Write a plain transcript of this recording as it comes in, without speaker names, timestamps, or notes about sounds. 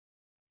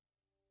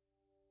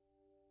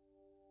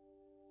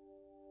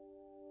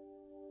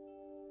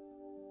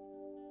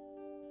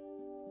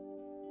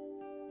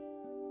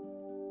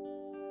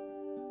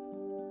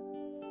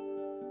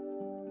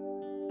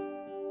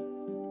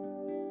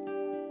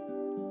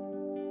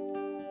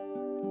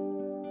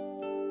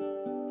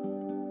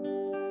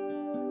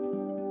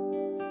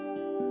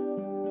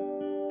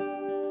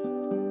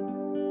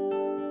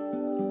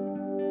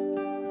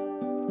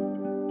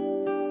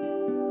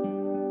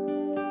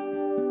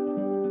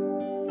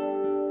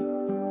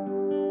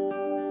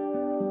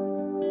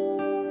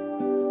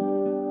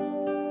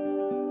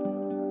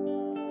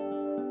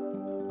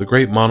the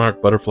great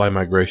monarch butterfly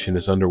migration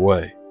is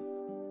underway.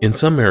 In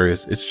some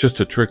areas, it's just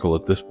a trickle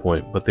at this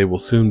point, but they will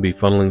soon be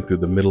funneling through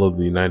the middle of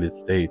the United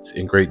States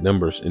in great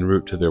numbers en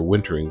route to their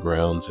wintering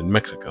grounds in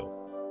Mexico.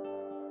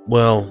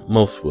 Well,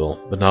 most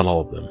will, but not all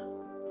of them.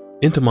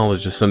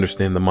 Entomologists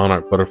understand the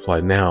monarch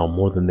butterfly now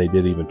more than they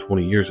did even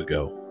 20 years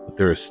ago, but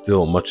there is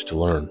still much to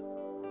learn.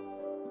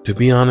 To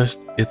be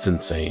honest, it's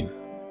insane.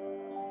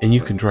 And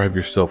you can drive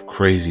yourself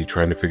crazy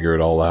trying to figure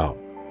it all out.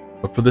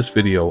 But for this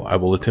video, I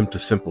will attempt to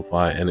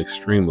simplify an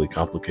extremely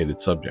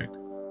complicated subject.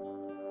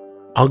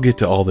 I'll get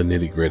to all the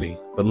nitty-gritty,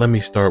 but let me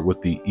start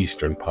with the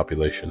eastern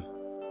population.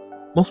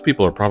 Most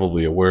people are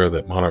probably aware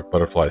that monarch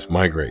butterflies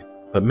migrate,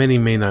 but many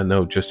may not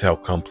know just how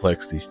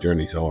complex these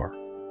journeys are.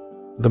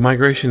 The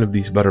migration of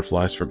these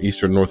butterflies from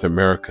eastern North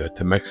America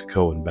to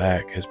Mexico and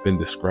back has been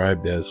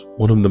described as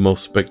one of the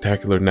most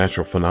spectacular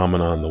natural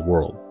phenomena in the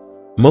world.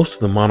 Most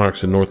of the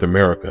monarchs in North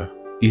America,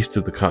 east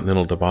of the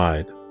Continental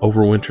Divide,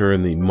 overwinter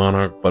in the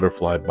Monarch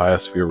Butterfly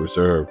Biosphere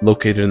Reserve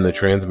located in the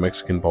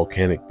Trans-Mexican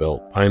Volcanic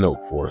Belt pine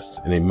oak forests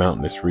in a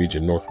mountainous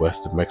region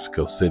northwest of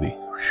Mexico City.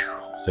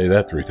 Whew, say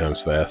that 3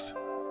 times fast.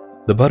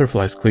 The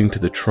butterflies cling to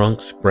the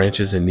trunks,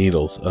 branches, and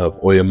needles of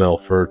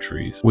oyamel fir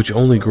trees, which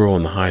only grow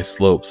on the high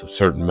slopes of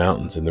certain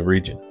mountains in the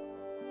region.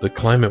 The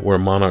climate where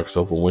monarchs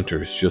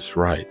overwinter is just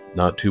right,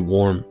 not too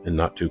warm and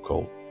not too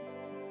cold.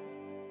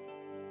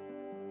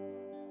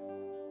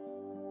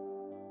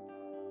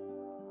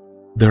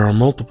 There are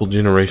multiple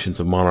generations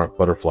of monarch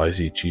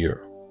butterflies each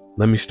year.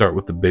 Let me start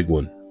with the big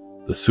one,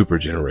 the super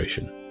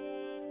generation.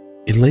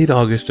 In late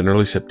August and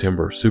early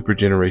September, super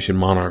generation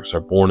monarchs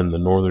are born in the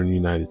northern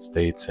United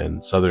States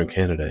and southern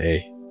Canada.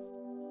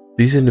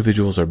 These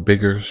individuals are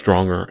bigger,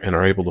 stronger, and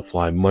are able to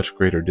fly much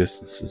greater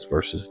distances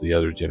versus the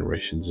other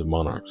generations of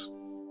monarchs.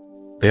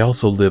 They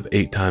also live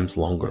 8 times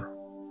longer.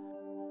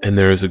 And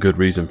there is a good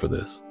reason for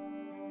this.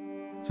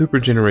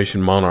 Super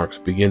generation monarchs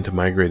begin to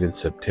migrate in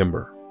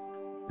September.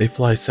 They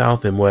fly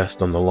south and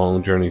west on the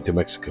long journey to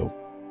Mexico.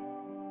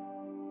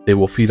 They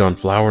will feed on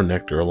flower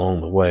nectar along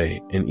the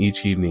way, and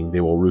each evening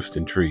they will roost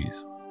in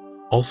trees.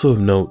 Also of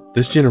note,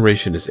 this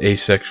generation is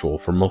asexual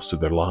for most of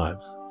their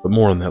lives, but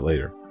more on that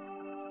later.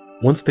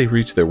 Once they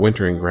reach their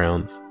wintering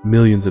grounds,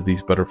 millions of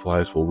these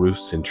butterflies will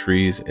roost in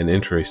trees and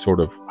enter a sort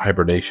of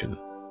hibernation.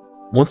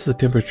 Once the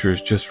temperature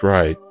is just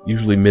right,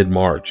 usually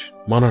mid-March,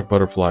 monarch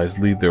butterflies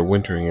leave their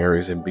wintering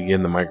areas and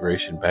begin the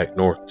migration back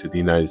north to the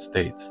United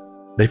States.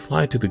 They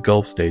fly to the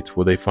Gulf states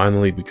where they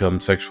finally become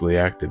sexually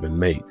active and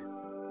mate.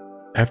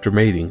 After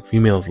mating,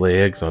 females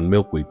lay eggs on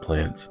milkweed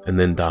plants and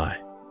then die.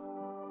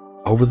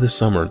 Over the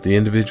summer, the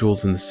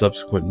individuals in the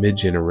subsequent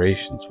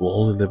mid-generations will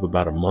only live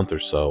about a month or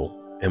so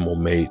and will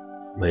mate,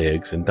 lay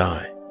eggs, and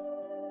die.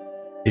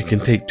 It can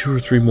take 2 or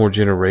 3 more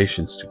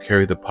generations to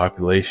carry the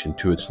population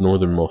to its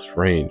northernmost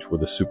range where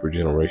the super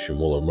generation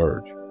will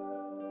emerge.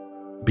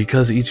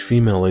 Because each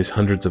female lays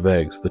hundreds of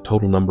eggs, the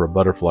total number of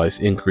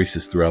butterflies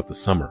increases throughout the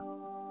summer.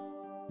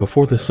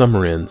 Before the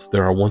summer ends,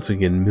 there are once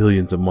again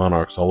millions of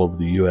monarchs all over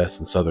the US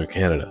and southern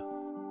Canada.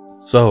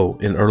 So,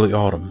 in early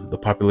autumn, the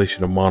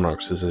population of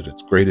monarchs is at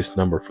its greatest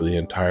number for the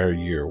entire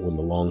year when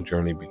the long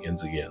journey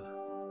begins again.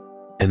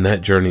 And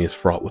that journey is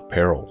fraught with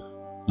peril.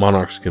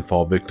 Monarchs can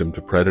fall victim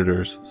to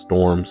predators,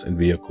 storms, and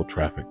vehicle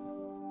traffic.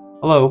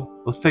 Hello,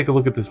 let's take a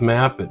look at this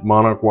map at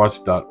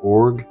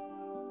monarchwatch.org.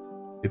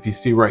 If you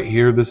see right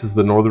here, this is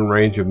the northern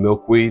range of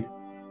milkweed.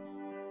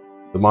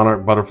 The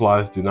monarch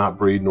butterflies do not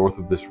breed north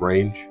of this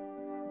range.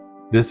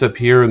 This up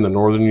here in the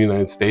northern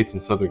United States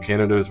and southern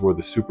Canada is where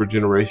the super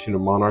generation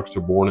of monarchs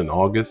are born in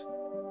August.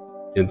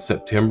 In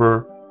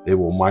September, they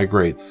will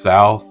migrate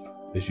south,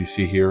 as you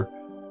see here,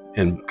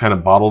 and kind of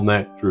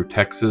bottleneck through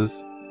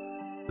Texas.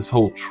 This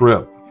whole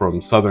trip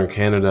from southern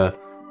Canada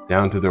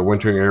down to their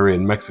wintering area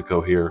in Mexico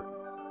here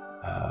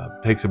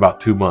takes about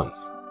 2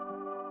 months.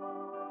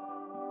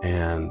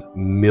 And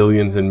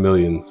millions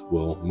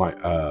will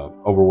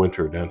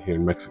overwinter down here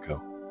in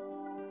Mexico.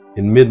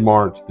 In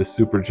mid-March, the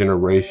super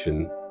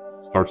generation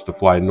starts to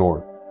fly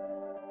north.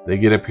 They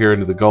get up here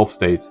into the Gulf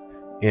states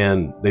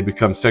and they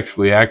become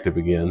sexually active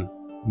again,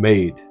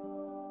 mate.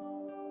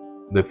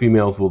 The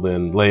females will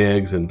then lay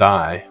eggs and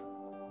die,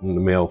 and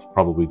the males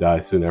probably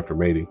die soon after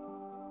mating.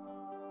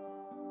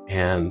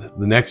 And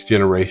the next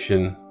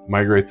generation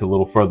migrates a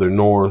little further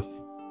north,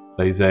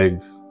 lays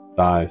eggs,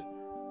 dies.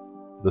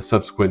 The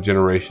subsequent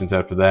generations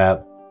after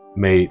that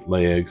mate,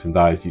 lay eggs, and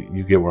dies.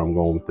 You get where I'm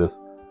going with this.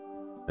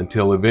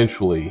 Until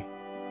eventually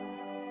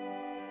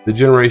the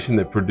generation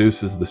that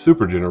produces the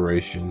super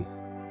generation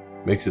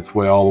makes its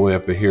way all the way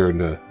up here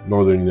into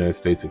northern United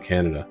States and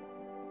Canada.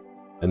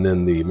 And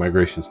then the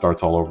migration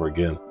starts all over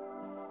again.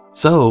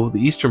 So,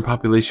 the eastern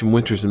population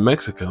winters in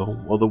Mexico,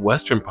 while the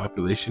western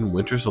population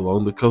winters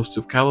along the coast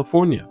of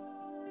California.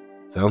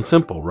 Sounds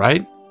simple,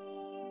 right?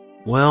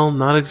 Well,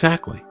 not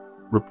exactly.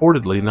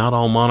 Reportedly, not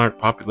all monarch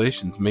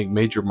populations make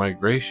major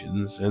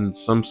migrations, and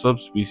some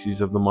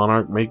subspecies of the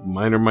monarch make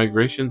minor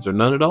migrations or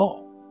none at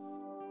all.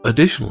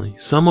 Additionally,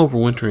 some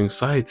overwintering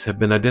sites have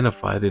been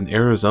identified in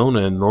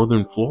Arizona and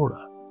northern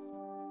Florida.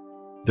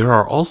 There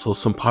are also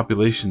some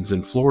populations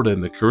in Florida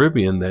and the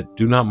Caribbean that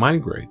do not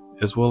migrate,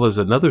 as well as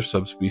another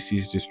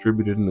subspecies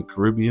distributed in the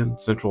Caribbean,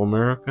 Central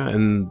America,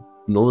 and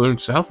Northern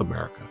South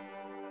America.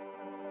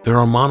 There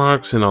are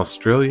monarchs in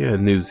Australia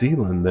and New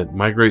Zealand that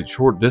migrate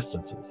short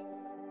distances.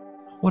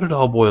 What it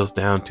all boils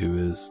down to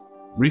is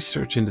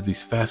research into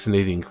these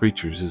fascinating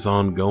creatures is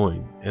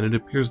ongoing, and it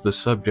appears the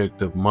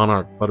subject of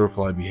monarch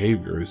butterfly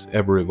behavior is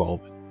ever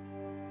evolving.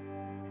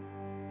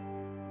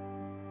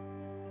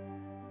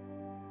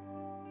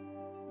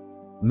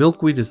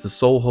 Milkweed is the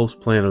sole host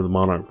plant of the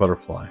monarch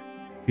butterfly.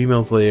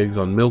 Females lay eggs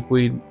on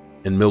milkweed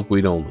and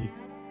milkweed only.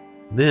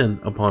 Then,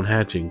 upon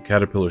hatching,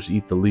 caterpillars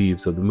eat the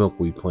leaves of the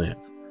milkweed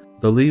plants.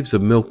 The leaves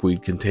of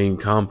milkweed contain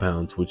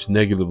compounds which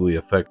negatively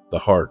affect the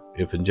heart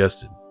if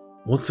ingested.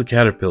 Once the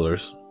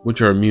caterpillars,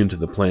 which are immune to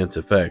the plant's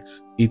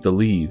effects, eat the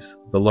leaves,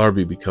 the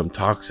larvae become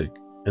toxic,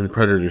 and the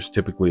predators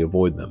typically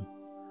avoid them.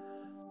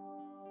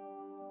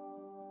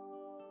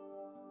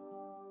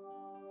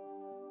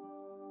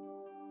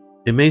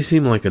 It may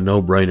seem like a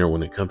no-brainer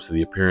when it comes to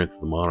the appearance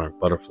of the monarch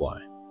butterfly.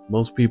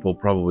 Most people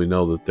probably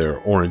know that they're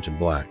orange and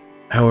black.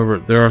 However,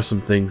 there are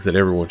some things that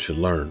everyone should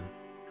learn.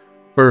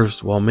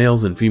 First, while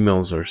males and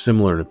females are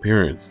similar in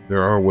appearance,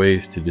 there are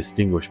ways to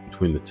distinguish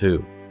between the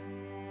two.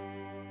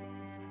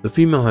 The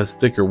female has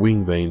thicker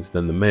wing veins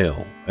than the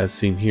male, as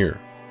seen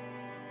here.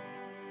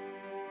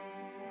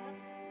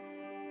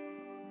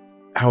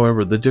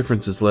 However, the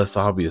difference is less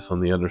obvious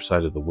on the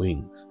underside of the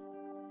wings.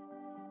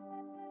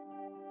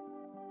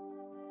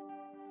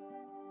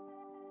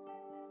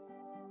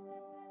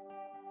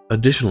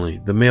 Additionally,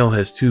 the male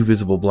has two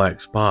visible black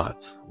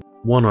spots,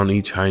 one on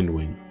each hind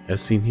wing, as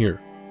seen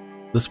here.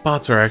 The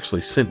spots are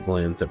actually scent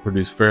glands that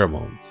produce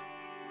pheromones.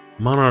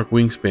 Monarch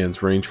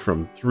wingspans range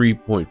from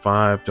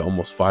 3.5 to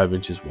almost 5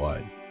 inches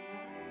wide.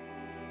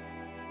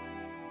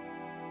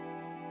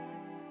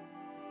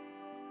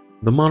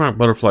 The monarch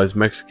butterfly's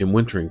Mexican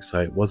wintering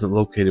site wasn't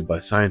located by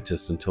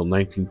scientists until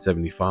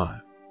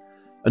 1975.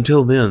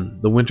 Until then,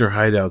 the winter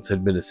hideouts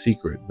had been a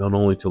secret known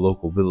only to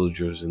local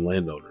villagers and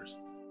landowners.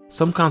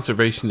 Some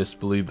conservationists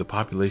believe the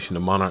population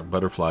of monarch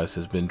butterflies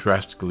has been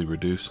drastically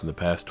reduced in the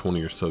past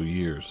 20 or so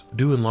years,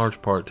 due in large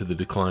part to the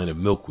decline of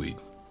milkweed.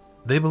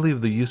 They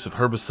believe the use of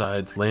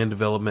herbicides, land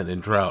development,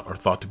 and drought are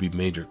thought to be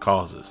major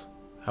causes.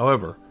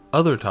 However,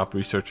 other top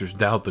researchers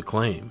doubt the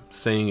claim,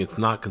 saying it's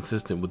not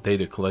consistent with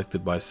data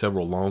collected by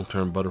several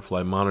long-term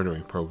butterfly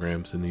monitoring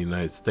programs in the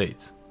United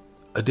States.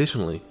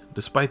 Additionally,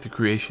 despite the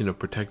creation of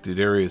protected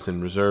areas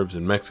and reserves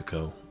in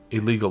Mexico,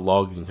 illegal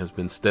logging has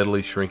been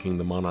steadily shrinking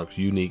the monarch's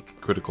unique,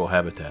 critical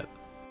habitat.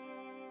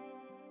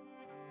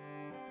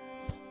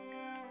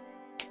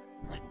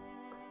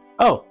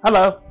 Oh,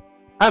 hello.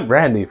 I'm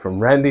Randy from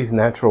Randy's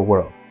Natural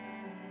World.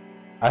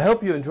 I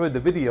hope you enjoyed the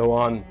video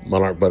on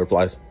Monarch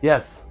butterflies.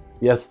 Yes,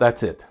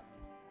 that's it.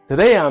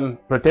 Today I'm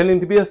pretending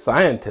to be a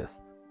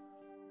scientist.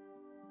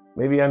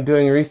 Maybe I'm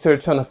doing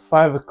research on a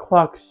 5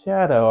 o'clock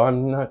shadow,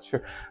 I'm not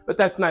sure. But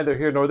that's neither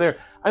here nor there.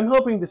 I'm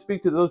hoping to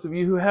speak to those of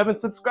you who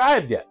haven't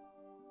subscribed yet.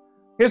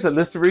 Here's a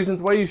list of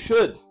reasons why you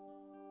should.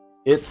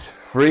 It's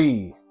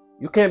free.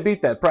 You can't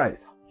beat that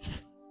price.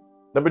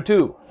 Number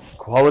 2,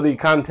 quality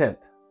content.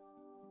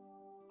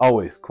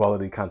 Always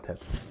quality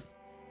content.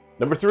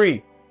 Number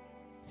 3,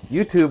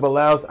 YouTube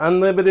allows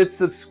unlimited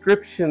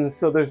subscriptions,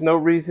 so there's no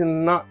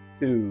reason not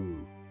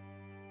to.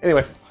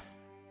 Anyway,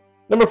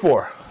 number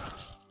 4,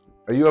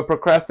 are you a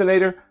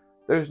procrastinator?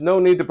 There's no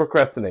need to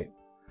procrastinate.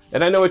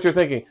 And I know what you're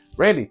thinking,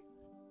 Randy,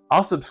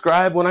 I'll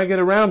subscribe when I get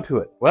around to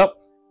it. Well,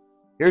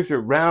 here's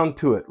your round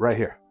to it right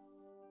here.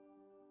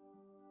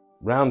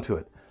 Round to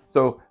it.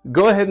 So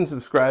go ahead and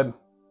subscribe.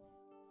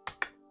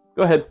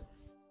 Go ahead.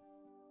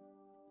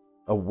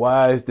 A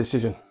wise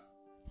decision.